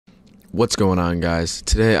What's going on, guys?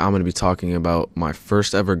 Today I'm going to be talking about my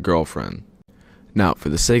first ever girlfriend. Now, for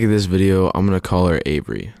the sake of this video, I'm going to call her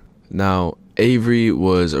Avery. Now, Avery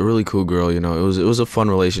was a really cool girl, it was a fun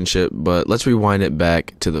relationship, but let's rewind it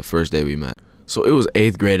back to the first day we met. So it was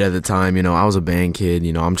 8th grade at the time, I was a band kid,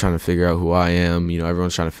 I'm trying to figure out who I am,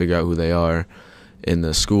 everyone's trying to figure out who they are in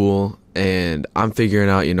the school, and I'm figuring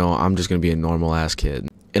out, I'm just going to be a normal ass kid.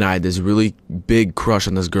 And I had this really big crush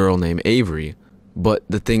on this girl named Avery. But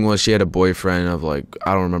the thing was, she had a boyfriend of I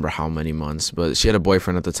don't remember how many months, but she had a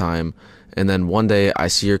boyfriend at the time. And then one day I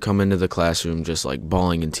see her come into the classroom just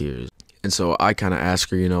bawling in tears. And so I kind of ask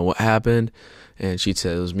her, what happened? And she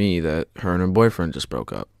tells me that her and her boyfriend just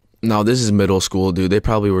broke up. Now, this is middle school, dude. They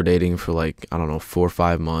probably were dating for I don't know, 4 or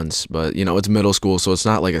 5 months. But, it's middle school, so it's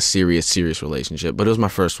not a serious relationship. But it was my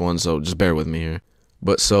first one, so just bear with me here.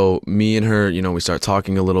 But so me and her, we start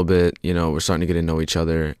talking a little bit, we're starting to get to know each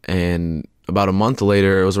other. And about a month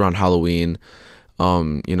later, it was around Halloween,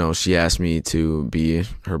 she asked me to be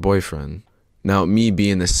her boyfriend. Now, me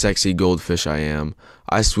being the sexy goldfish I am,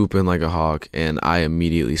 I swoop in like a hawk and I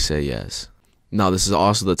immediately say yes. Now, this is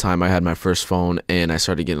also the time I had my first phone and I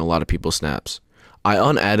started getting a lot of people's snaps. I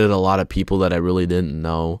unadded a lot of people that I really didn't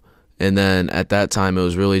know. And then at that time, it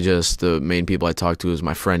was really just the main people I talked to was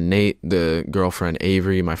my friend Nate, the girlfriend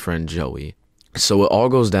Avery, my friend Joey. So it all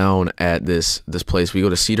goes down at this place. We go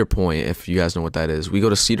to Cedar Point, if you guys know what that is. We go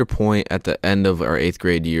to Cedar Point at the end of our 8th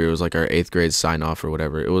grade year. It was our 8th grade sign off or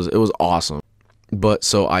whatever. It was awesome. But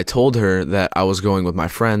so I told her that I was going with my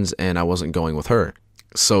friends and I wasn't going with her.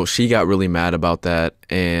 So she got really mad about that,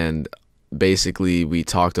 and basically we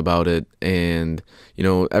talked about it, and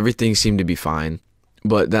everything seemed to be fine.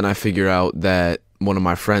 But then I figure out that one of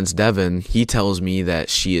my friends, Devin, he tells me that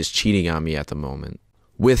she is cheating on me at the moment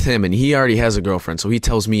with him, and he already has a girlfriend, so he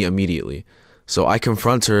tells me immediately. So I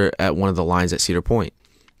confront her at one of the lines at Cedar Point.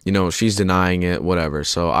 She's denying it, whatever.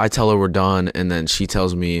 So I tell her we're done, and then she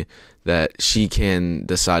tells me that she can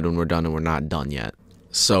decide when we're done, and we're not done yet.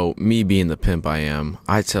 So me being the pimp I am,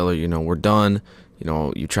 I tell her, we're done.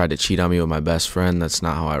 You tried to cheat on me with my best friend. That's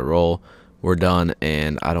not how I roll. We're done,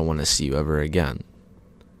 and I don't want to see you ever again.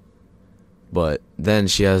 But then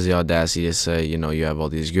she has the audacity to say, you have all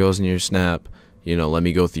these girls in your Snap. Let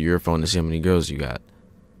me go through your phone to see how many girls you got.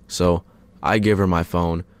 So I give her my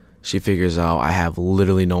phone. She figures out I have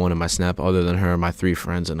literally no one in my Snap other than her, my 3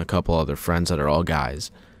 friends, and a couple other friends that are all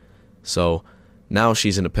guys. So now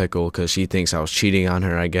she's in a pickle because she thinks I was cheating on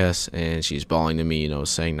her, I guess, and she's bawling to me,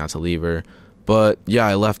 saying not to leave her. But yeah,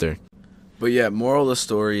 I left her. But yeah, moral of the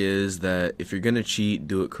story is that if you're going to cheat,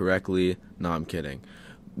 do it correctly. No, I'm kidding.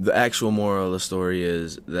 The actual moral of the story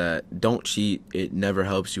is that don't cheat. It never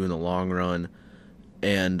helps you in the long run.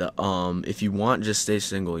 And if you want, just stay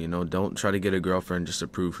single, don't try to get a girlfriend just to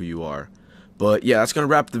prove who you are. But yeah, that's going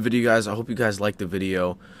to wrap the video, guys. I hope you guys liked the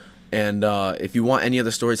video. And if you want any other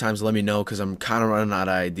story times, let me know, because I'm kind of running out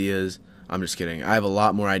of ideas. I'm just kidding. I have a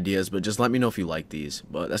lot more ideas, but just let me know if you like these.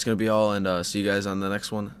 But that's going to be all, and see you guys on the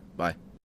next one. Bye.